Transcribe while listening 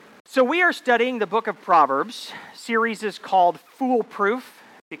So we are studying the book of Proverbs. Series is called Foolproof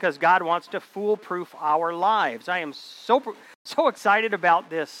because God wants to foolproof our lives. I am so excited about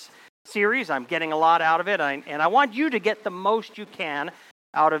this series. I'm getting a lot out of it, and I want you to get the most you can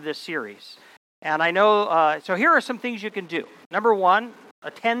out of this series. And I know, so here are some things you can do. Number one,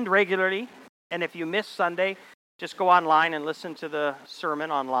 attend regularly, and if you miss Sunday, just go online and listen to the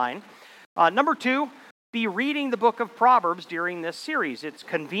sermon online. Number two, be reading the book of Proverbs during this series. It's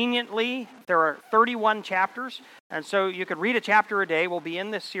conveniently, there are 31 chapters, and so you could read a chapter a day. We'll be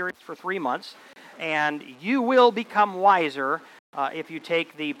in this series for 3 months, and you will become wiser if you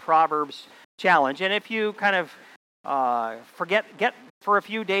take the Proverbs challenge. And if you kind of get for a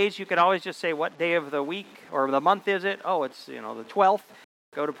few days, you can always just say, what day of the week or the month is it? Oh, it's the 12th.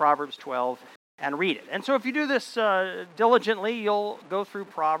 Go to Proverbs 12 and read it. And so if you do this diligently, you'll go through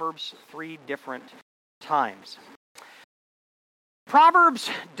Proverbs 3 different times. Proverbs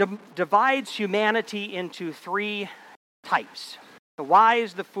divides humanity into 3 types: the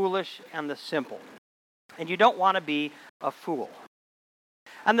wise, the foolish, and the simple. And you don't want to be a fool.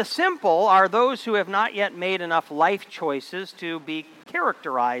 And the simple are those who have not yet made enough life choices to be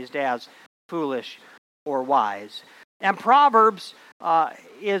characterized as foolish or wise. And Proverbs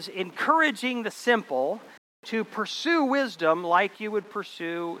is encouraging the simple to pursue wisdom like you would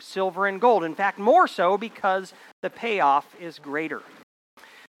pursue silver and gold. In fact, more so because the payoff is greater.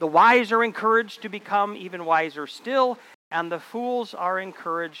 The wise are encouraged to become even wiser still, and the fools are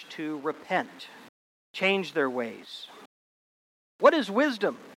encouraged to repent, change their ways. What is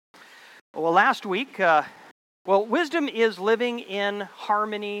wisdom? Well, last week, wisdom is living in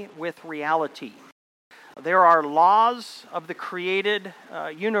harmony with reality. There are laws of the created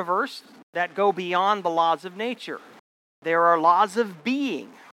universe that go beyond the laws of nature. There are laws of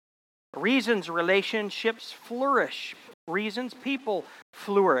being. Reasons relationships flourish. Reasons people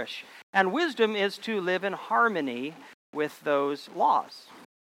flourish. And wisdom is to live in harmony with those laws.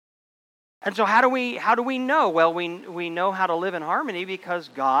 And so how do we know? Well, we know how to live in harmony because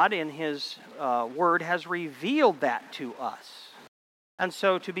God in His Word has revealed that to us. And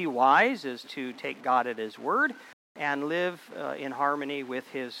so to be wise is to take God at His Word and live in harmony with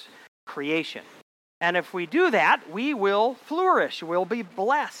His creation. And if we do that, we will flourish. We'll be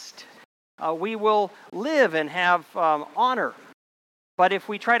blessed. We will live and have honor. But if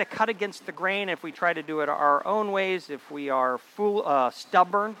we try to cut against the grain, if we try to do it our own ways, if we are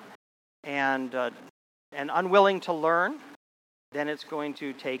stubborn and unwilling to learn, then it's going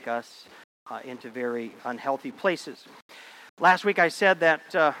to take us into very unhealthy places. Last week I said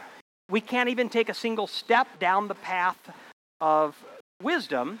that we can't even take a single step down the path of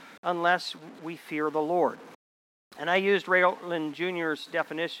wisdom unless we fear the Lord. And I used Ray Ortlund Jr.'s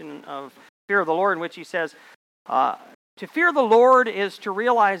definition of fear of the Lord, in which he says, to fear the Lord is to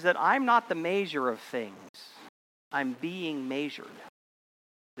realize that I'm not the measure of things. I'm being measured.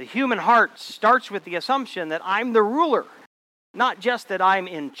 The human heart starts with the assumption that I'm the ruler. Not just that I'm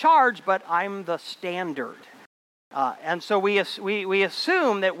in charge, but I'm the standard. And so we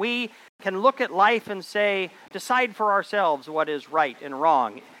assume that we can look at life and say, decide for ourselves what is right and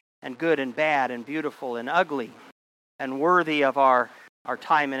wrong, and good and bad, and beautiful and ugly, and worthy of our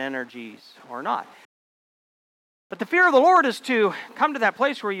time and energies or not. But the fear of the Lord is to come to that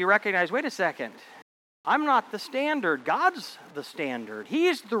place where you recognize, wait a second, I'm not the standard. God's the standard.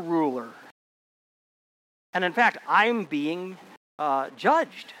 He's the ruler. And in fact, I'm being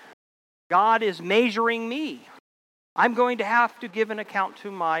judged. God is measuring me. I'm going to have to give an account to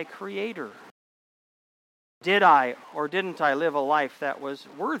my Creator. Did I or didn't I live a life that was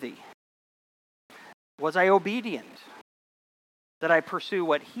worthy? Was I obedient? Did I pursue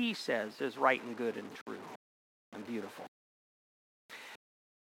what He says is right and good and true and beautiful?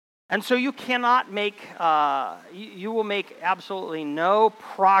 And so you cannot make, you will make absolutely no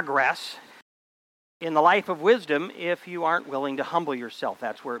progress in the life of wisdom if you aren't willing to humble yourself.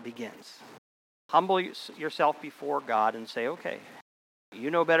 That's where it begins. Humble yourself before God and say, okay, you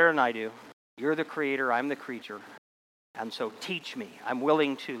know better than I do. You're the creator, I'm the creature. And so teach me. I'm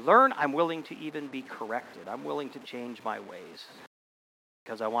willing to learn. I'm willing to even be corrected. I'm willing to change my ways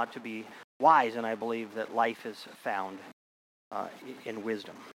because I want to be wise, and I believe that life is found in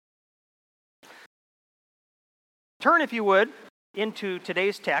wisdom. Turn, if you would, into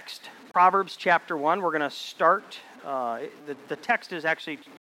today's text, Proverbs chapter 1. We're going to start, the text is actually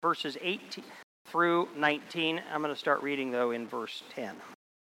verses 18 through 19. I'm going to start reading, though, in verse 10.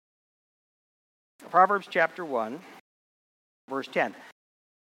 Proverbs chapter 1, verse 10.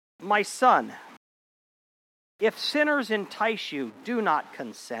 My son, if sinners entice you, do not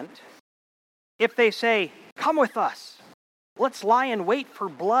consent. If they say, come with us, Let's lie in wait for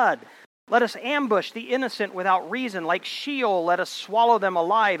blood. Let us ambush the innocent without reason. Like Sheol, let us swallow them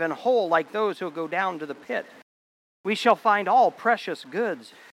alive and whole, like those who go down to the pit. We shall find all precious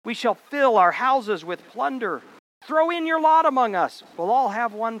goods. We shall fill our houses with plunder. Throw in your lot among us. We'll all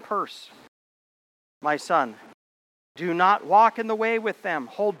have one purse. My son, do not walk in the way with them.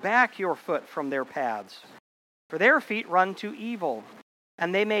 Hold back your foot from their paths. For their feet run to evil,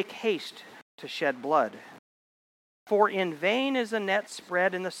 and they make haste to shed blood. For in vain is a net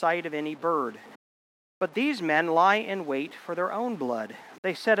spread in the sight of any bird. But these men lie in wait for their own blood.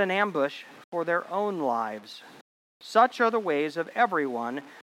 They set an ambush for their own lives. Such are the ways of everyone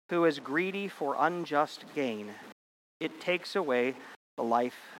who is greedy for unjust gain. It takes away the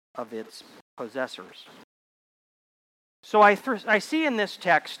life of its possessors. So I see in this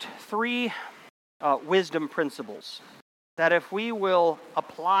text three wisdom principles that if we will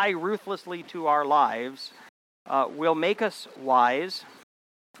apply ruthlessly to our lives, will make us wise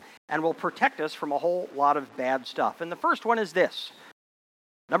and will protect us from a whole lot of bad stuff. And the first one is this.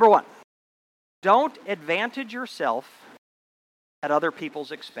 Number one, don't advantage yourself at other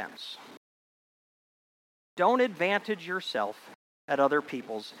people's expense. Don't advantage yourself at other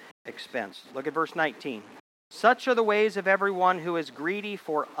people's expense. Look at verse 19. Such are the ways of everyone who is greedy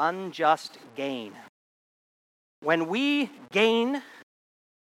for unjust gain. When we gain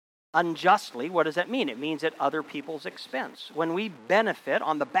unjustly, what does that mean? It means at other people's expense. When we benefit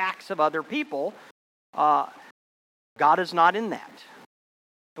on the backs of other people, God is not in that.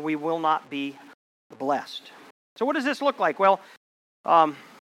 We will not be blessed. So what does this look like? Well,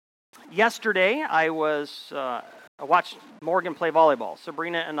 yesterday I watched Morgan play volleyball.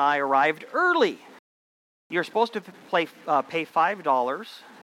 Sabrina and I arrived early. You're supposed to pay $5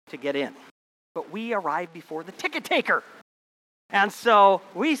 to get in, but we arrived before the ticket taker. And so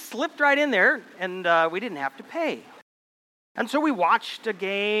we slipped right in there, and we didn't have to pay. And so we watched a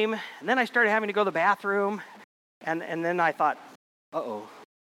game, and then I started having to go to the bathroom, and then I thought, if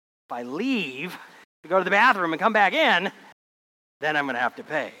I leave to go to the bathroom and come back in, then I'm going to have to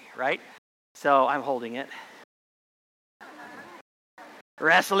pay, right? So I'm holding it,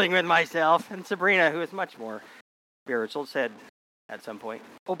 wrestling with myself, and Sabrina, who is much more spiritual, said at some point,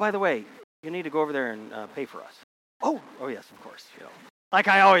 "Oh, by the way, you need to go over there and pay for us." Oh yes, of course, like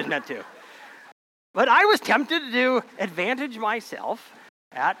I always meant to. But I was tempted to advantage myself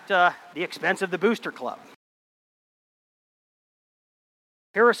at the expense of the Booster Club.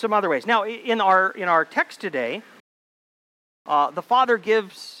 Here are some other ways. Now, in our text today, the father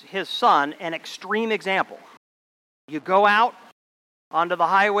gives his son an extreme example. You go out onto the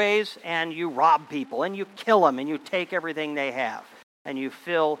highways and you rob people and you kill them and you take everything they have and you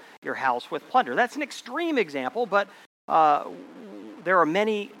fill your house with plunder. That's an extreme example, but there are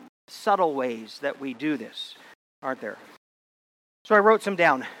many subtle ways that we do this, aren't there? So I wrote some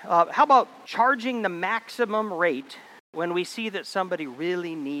down. How about charging the maximum rate when we see that somebody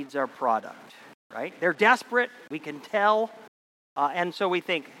really needs our product, right? They're desperate, we can tell, and so we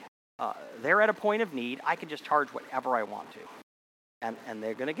think, they're at a point of need, I can just charge whatever I want to, and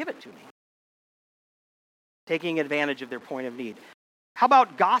they're going to give it to me. Taking advantage of their point of need. How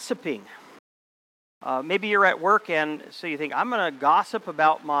about gossiping? Maybe you're at work, and so you think, I'm going to gossip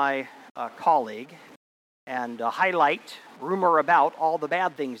about my colleague and highlight, rumor about all the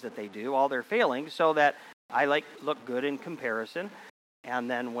bad things that they do, all their failings, so that I look good in comparison. And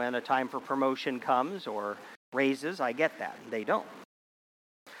then when a time for promotion comes or raises, I get that. They don't.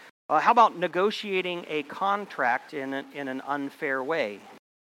 How about negotiating a contract in an unfair way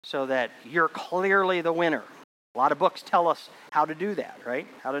so that you're clearly the winner? A lot of books tell us how to do that, right?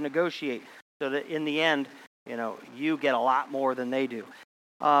 How to negotiate so that in the end, you get a lot more than they do.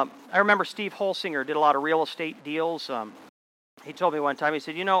 I remember Steve Holsinger did a lot of real estate deals. He told me one time, he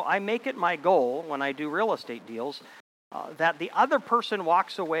said, I make it my goal when I do real estate deals that the other person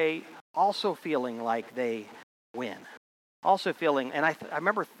walks away also feeling like they win. Also feeling, and I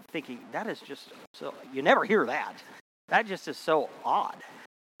remember thinking, that is just so, you never hear that. That just is so odd.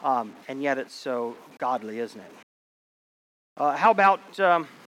 And yet it's so godly, isn't it? How about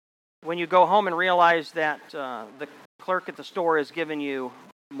when you go home and realize that the clerk at the store has given you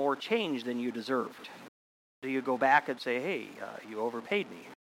more change than you deserved? Do you go back and say, hey, you overpaid me?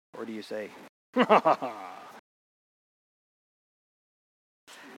 Or do you say,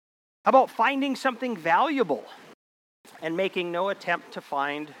 How about finding something valuable and making no attempt to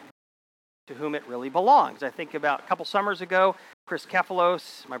find to whom it really belongs? I think about a couple summers ago, Chris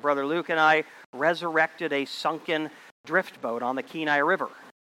Kefalos, my brother Luke, and I resurrected a sunken drift boat on the Kenai River.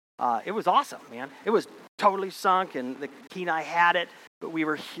 It was awesome, man. It was totally sunk, and the Kenai had it, but we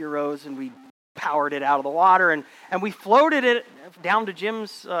were heroes, and we powered it out of the water, and we floated it down to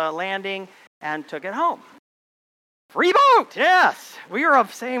Jim's landing and took it home. Free boat, yes. We are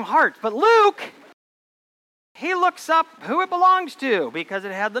of same heart. But Luke, he looks up who it belongs to because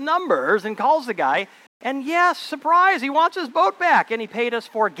it had the numbers and calls the guy. And yes, surprise, he wants his boat back, and he paid us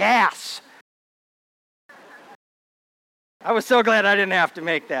for gas. I was so glad I didn't have to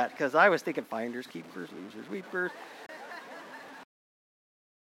make that because I was thinking finders, keepers, losers, weepers.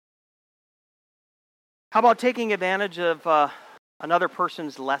 How about taking advantage of another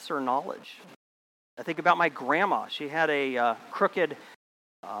person's lesser knowledge? I think about my grandma. She had a crooked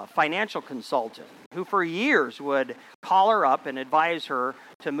financial consultant who for years would call her up and advise her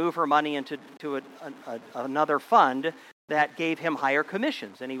to move her money into another fund that gave him higher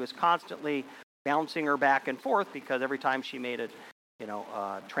commissions. And he was constantly bouncing her back and forth because every time she made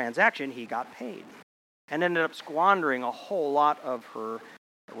a transaction, he got paid. And ended up squandering a whole lot of her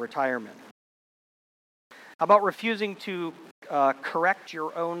retirement. How about refusing to correct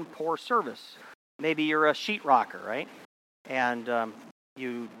your own poor service? Maybe you're a sheetrocker, right? And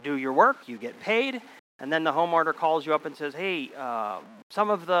you do your work, you get paid, and then the homeowner calls you up and says, hey,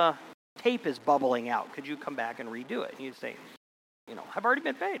 some of the tape is bubbling out. Could you come back and redo it? And you say, I've already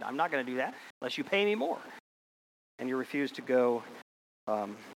been paid. I'm not going to do that unless you pay me more. And you refuse to go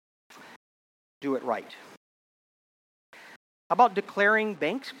do it right. How about declaring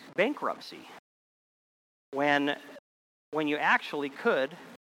bankruptcy when you actually could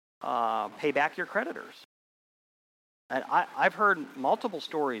pay back your creditors? And I've heard multiple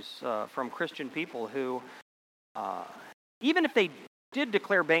stories from Christian people who, even if they did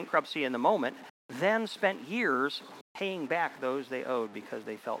declare bankruptcy in the moment, then spent years paying back those they owed because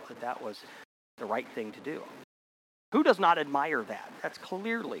they felt that was the right thing to do. Who does not admire that? That's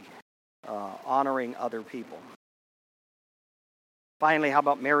clearly honoring other people. Finally, how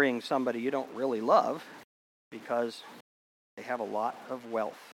about marrying somebody you don't really love because they have a lot of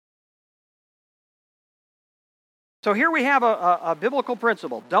wealth? So here we have a biblical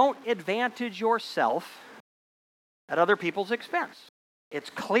principle. Don't advantage yourself at other people's expense. It's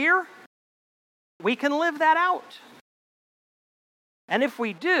clear. We can live that out. And if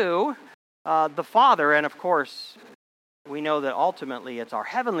we do, the Father, and of course, we know that ultimately it's our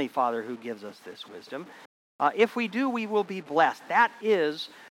Heavenly Father who gives us this wisdom. If we do, we will be blessed. That is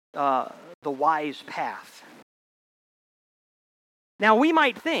the wise path. Now, we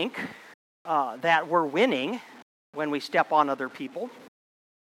might think that we're winning when we step on other people,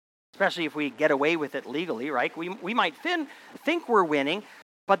 especially if we get away with it legally, right? We might think we're winning,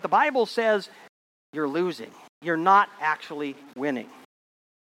 but the Bible says you're losing. You're not actually winning.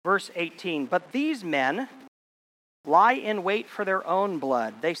 Verse 18, but these men lie in wait for their own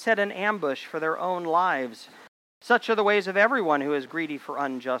blood. They set an ambush for their own lives. Such are the ways of everyone who is greedy for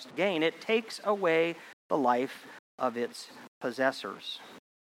unjust gain. It takes away the life of its possessors.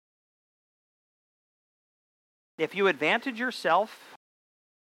 If you advantage yourself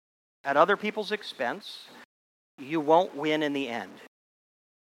at other people's expense, you won't win in the end.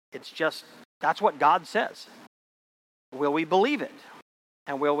 It's just, that's what God says. Will we believe it?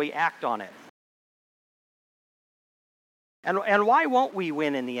 And will we act on it? And why won't we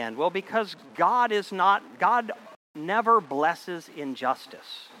win in the end? Well, because God never blesses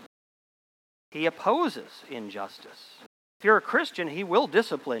injustice. He opposes injustice. If you're a Christian, He will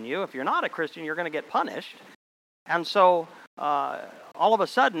discipline you. If you're not a Christian, you're going to get punished. And so, all of a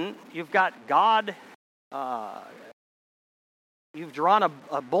sudden, you've got God, you've drawn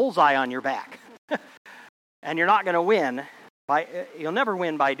a bullseye on your back. And you're not going to win. You'll never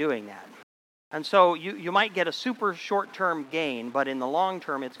win by doing that. And so you might get a super short-term gain, but in the long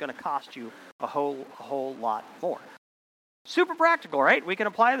term, it's going to cost you a whole lot more. Super practical, right? We can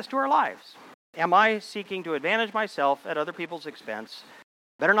apply this to our lives. Am I seeking to advantage myself at other people's expense?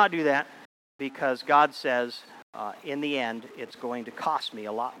 Better not do that, because God says, in the end, it's going to cost me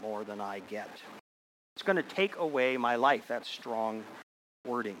a lot more than I get. It's going to take away my life. That's strong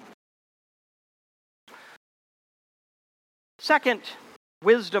wording. Second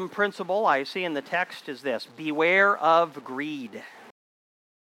wisdom principle I see in the text is this: beware of greed.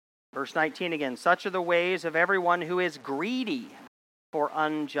 Verse 19 again, such are the ways of everyone who is greedy for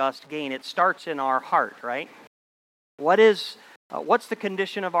unjust gain. It starts in our heart, right? What's the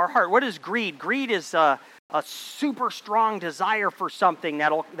condition of our heart? What is greed? Greed is a super strong desire for something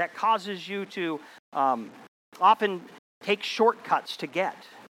that causes you to often take shortcuts to get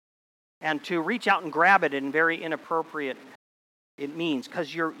and to reach out and grab it in very inappropriate it means,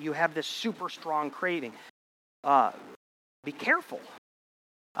 because you have this super strong craving. Be careful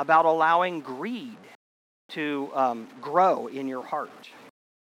about allowing greed to grow in your heart.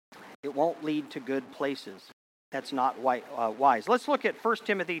 It won't lead to good places. That's not wise. Let's look at 1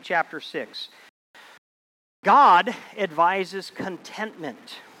 Timothy chapter 6. God advises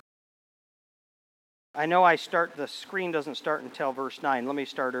contentment. I know the screen doesn't start until verse 9. Let me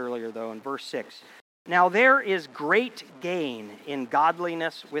start earlier, though, in verse 6. Now there is great gain in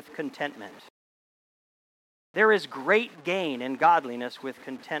godliness with contentment. There is great gain in godliness with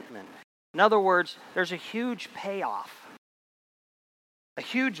contentment. In other words, there's a huge payoff, a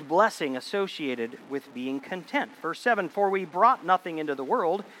huge blessing associated with being content. Verse 7, for we brought nothing into the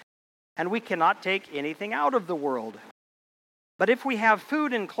world, and we cannot take anything out of the world. But if we have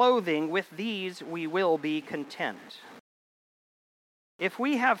food and clothing, with these we will be content. If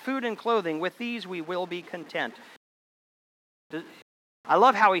we have food and clothing, with these we will be content. I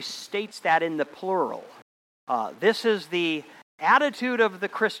love how he states that in the plural. This is the attitude of the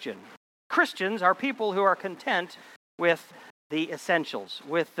Christian. Christians are people who are content with the essentials,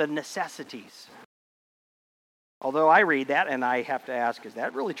 with the necessities. Although I read that and I have to ask, is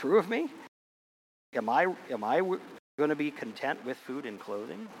that really true of me? Am I going to be content with food and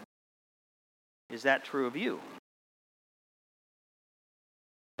clothing? Is that true of you?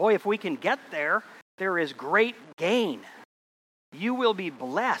 Boy, if we can get there, there is great gain. You will be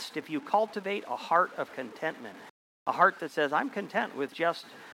blessed if you cultivate a heart of contentment. A heart that says, I'm content with just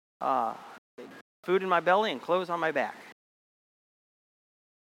food in my belly and clothes on my back.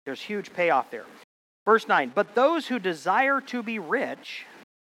 There's huge payoff there. Verse 9, but those who desire to be rich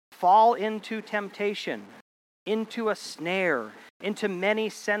fall into temptation, into a snare, into many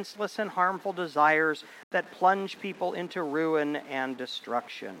senseless and harmful desires that plunge people into ruin and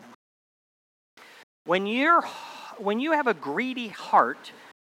destruction. When you have a greedy heart,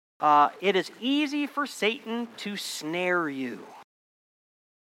 it is easy for Satan to snare you.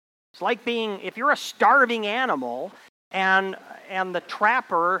 It's like if you're a starving animal and the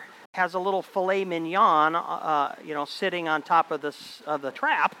trapper has a little filet mignon, sitting on top of the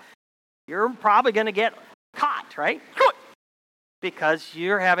trap, you're probably going to get caught, right? Because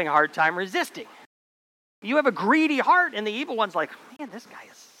you're having a hard time resisting. You have a greedy heart, and the evil one's like, man, this guy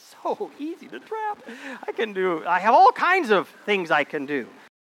is so easy to trap. I have all kinds of things I can do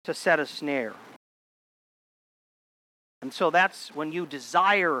to set a snare. And so that's when you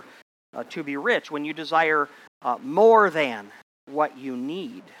desire to be rich, when you desire more than what you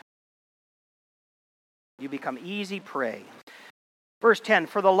need. You become easy prey. Verse 10,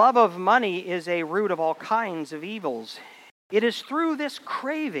 for the love of money is a root of all kinds of evils. It is through this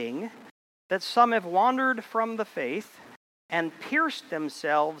craving that some have wandered from the faith and pierced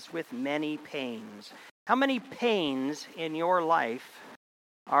themselves with many pains. How many pains in your life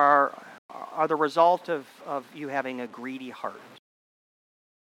are the result of you having a greedy heart?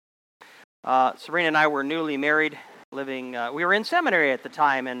 Serena and I were newly married, we were in seminary at the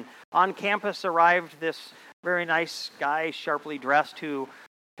time, and on campus arrived this very nice guy, sharply dressed, who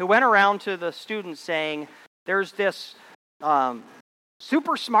went around to the students saying, there's this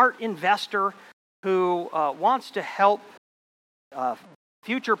super smart investor who wants to help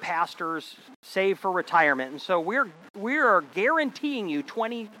future pastors save for retirement. And so we are guaranteeing you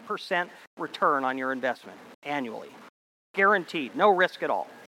 20% return on your investment annually. Guaranteed, no risk at all.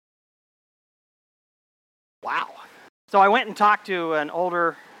 Wow. So I went and talked to an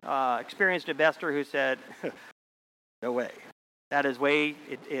older, experienced investor who said, no way. That is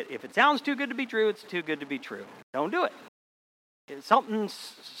if it sounds too good to be true, it's too good to be true. Don't do it.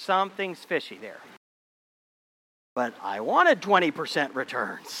 Something's fishy there. But I wanted 20%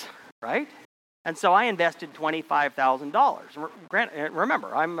 returns, right? And so I invested $25,000.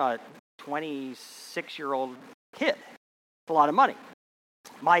 Remember, I'm a 26-year-old kid. It's a lot of money.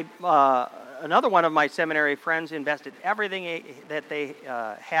 Another one of my seminary friends invested everything that they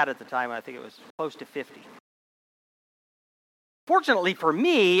had at the time. I think it was close to 50. Fortunately for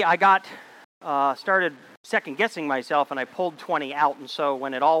me, I got started second-guessing myself, and I pulled 20 out. And so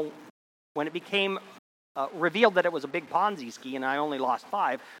when it became revealed that it was a big Ponzi scheme, and I only lost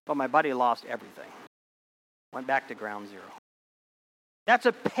 5, but my buddy lost everything. Went back to ground zero. That's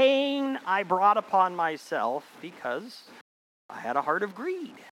a pain I brought upon myself because I had a heart of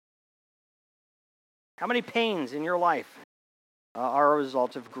greed. How many pains in your life are a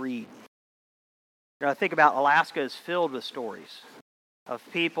result of greed? Think about Alaska is filled with stories of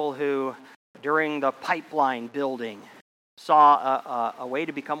people who, during the pipeline building, saw a way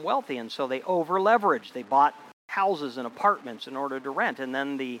to become wealthy, and so they over-leveraged. They bought houses and apartments in order to rent, and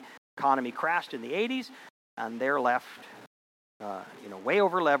then the economy crashed in the 80s, and they're left way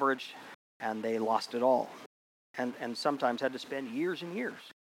over-leveraged, and they lost it all, and sometimes had to spend years and years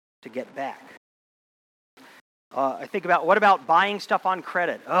to get back. I think about, what about buying stuff on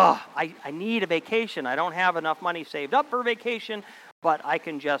credit? I need a vacation. I don't have enough money saved up for vacation, but I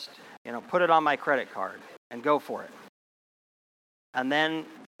can just, put it on my credit card and go for it. And then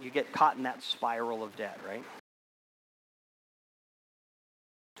you get caught in that spiral of debt, right?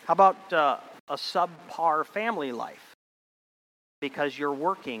 How about a subpar family life? Because you're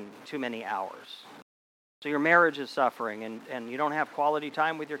working too many hours. So your marriage is suffering and you don't have quality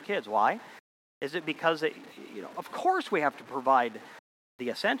time with your kids. Why? Is it because, of course we have to provide the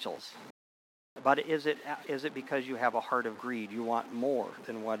essentials, but is it because you have a heart of greed? You want more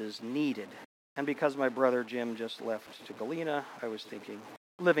than what is needed. And because my brother Jim just left to Galena, I was thinking,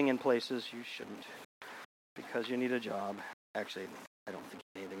 living in places you shouldn't because you need a job. Actually, I don't think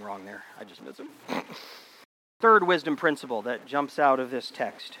there's anything wrong there. I just miss him. Third wisdom principle that jumps out of this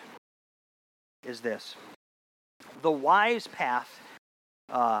text is this. The wise path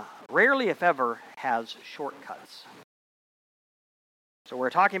rarely, if ever, has shortcuts. So we're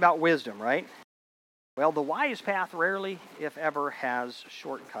talking about wisdom, right? Well, the wise path rarely, if ever, has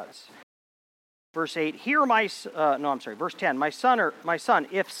shortcuts. Verse 8, verse 10, my son,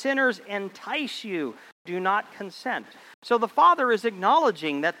 if sinners entice you, do not consent. So the father is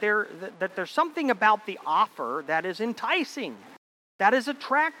acknowledging that there's something about the offer that is enticing, that is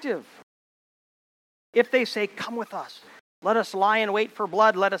attractive. If they say, come with us, let us lie in wait for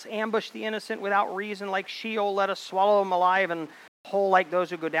blood, let us ambush the innocent without reason like Sheol, let us swallow them alive and whole like those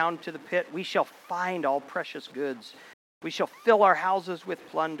who go down to the pit, we shall find all precious goods. We shall fill our houses with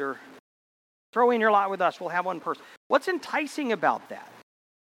plunder. Throw in your lot with us, we'll have one person. What's enticing about that?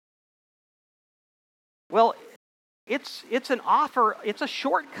 Well, it's an offer, it's a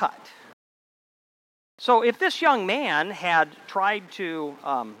shortcut. So if this young man had tried to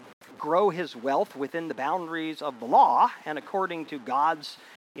grow his wealth within the boundaries of the law and according to God's,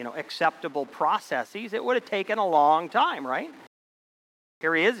 acceptable processes, it would have taken a long time, right?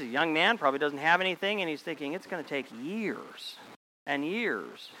 Here he is, a young man, probably doesn't have anything, and he's thinking it's going to take years and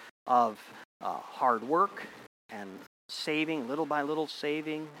years of hard work and saving, little by little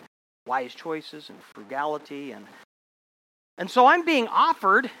saving, wise choices and frugality. And so I'm being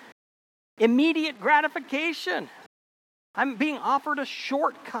offered immediate gratification. I'm being offered a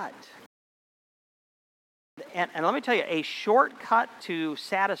shortcut. And let me tell you, a shortcut to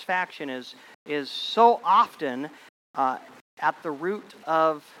satisfaction is so often at the root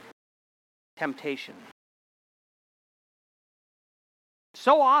of temptation.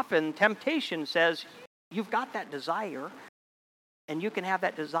 So often, temptation says, you've got that desire, and you can have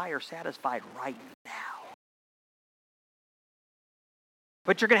that desire satisfied right now.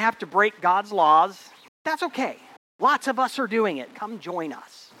 But you're going to have to break God's laws. That's okay. Lots of us are doing it. Come join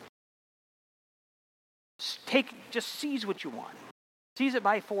us. Just seize what you want. Seize it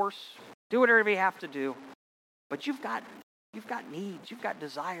by force. Do whatever you have to do. But you've got needs. You've got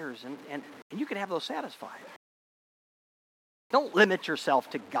desires, and you can have those satisfied. Don't limit yourself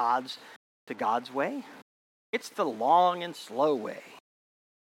to God's way. It's the long and slow way.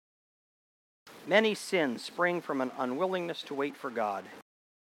 Many sins spring from an unwillingness to wait for God.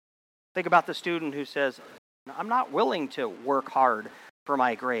 Think about the student who says, I'm not willing to work hard for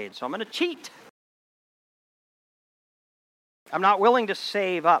my grades, so I'm going to cheat. I'm not willing to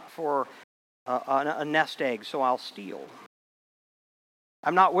save up for a nest egg, so I'll steal.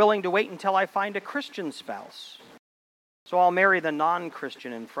 I'm not willing to wait until I find a Christian spouse, so I'll marry the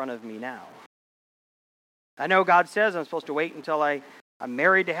non-Christian in front of me now. I know God says I'm supposed to wait until I'm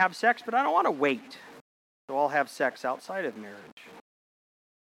married to have sex, but I don't want to wait, so I'll have sex outside of marriage.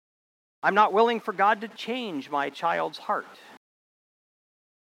 I'm not willing for God to change my child's heart.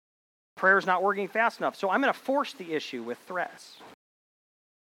 Prayer's not working fast enough, so I'm going to force the issue with threats.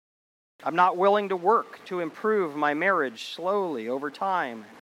 I'm not willing to work to improve my marriage slowly over time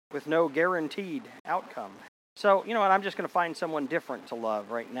with no guaranteed outcome. So, you know what, I'm just going to find someone different to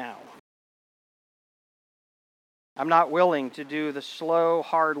love right now. I'm not willing to do the slow,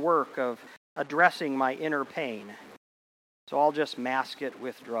 hard work of addressing my inner pain. So I'll just mask it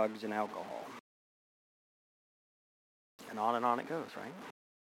with drugs and alcohol. And on it goes, right?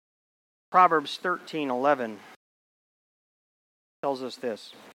 Proverbs 13:11 tells us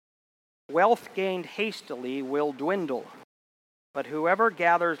this. Wealth gained hastily will dwindle, but whoever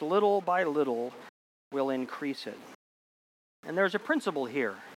gathers little by little will increase it. And there's a principle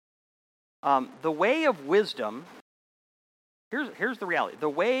here. The way of wisdom, here's the reality. The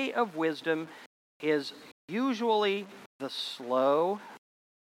way of wisdom is usually the slow,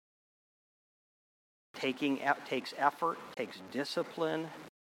 takes effort, takes discipline,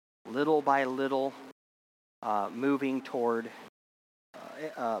 little by little, moving toward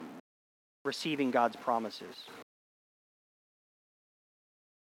receiving God's promises.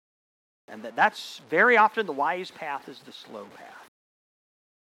 And that's very often the wise path is the slow path.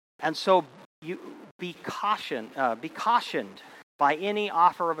 And so you be cautioned by any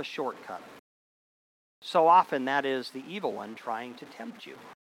offer of a shortcut. So often that is the evil one trying to tempt you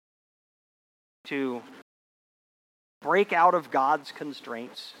to break out of God's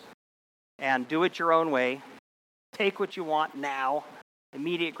constraints and do it your own way. Take what you want now.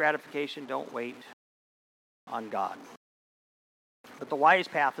 Immediate gratification, don't wait on God. But the wise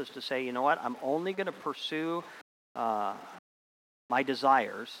path is to say, you know what, I'm only going to pursue my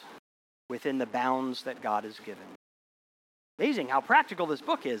desires within the bounds that God has given. Amazing how practical this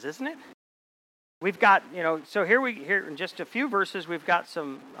book is, isn't it? We've got, so here in just a few verses, we've got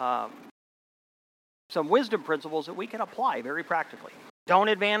some wisdom principles that we can apply very practically. Don't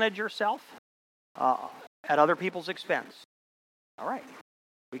advantage yourself at other people's expense. All right,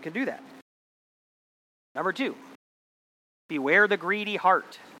 we can do that. Number 2, beware the greedy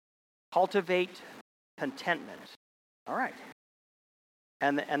heart. Cultivate contentment. All right.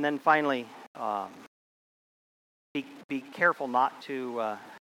 And then finally, be careful not to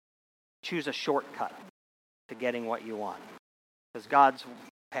choose a shortcut to getting what you want. Because God's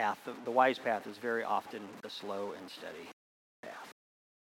path, the wise path, is very often the slow and steady.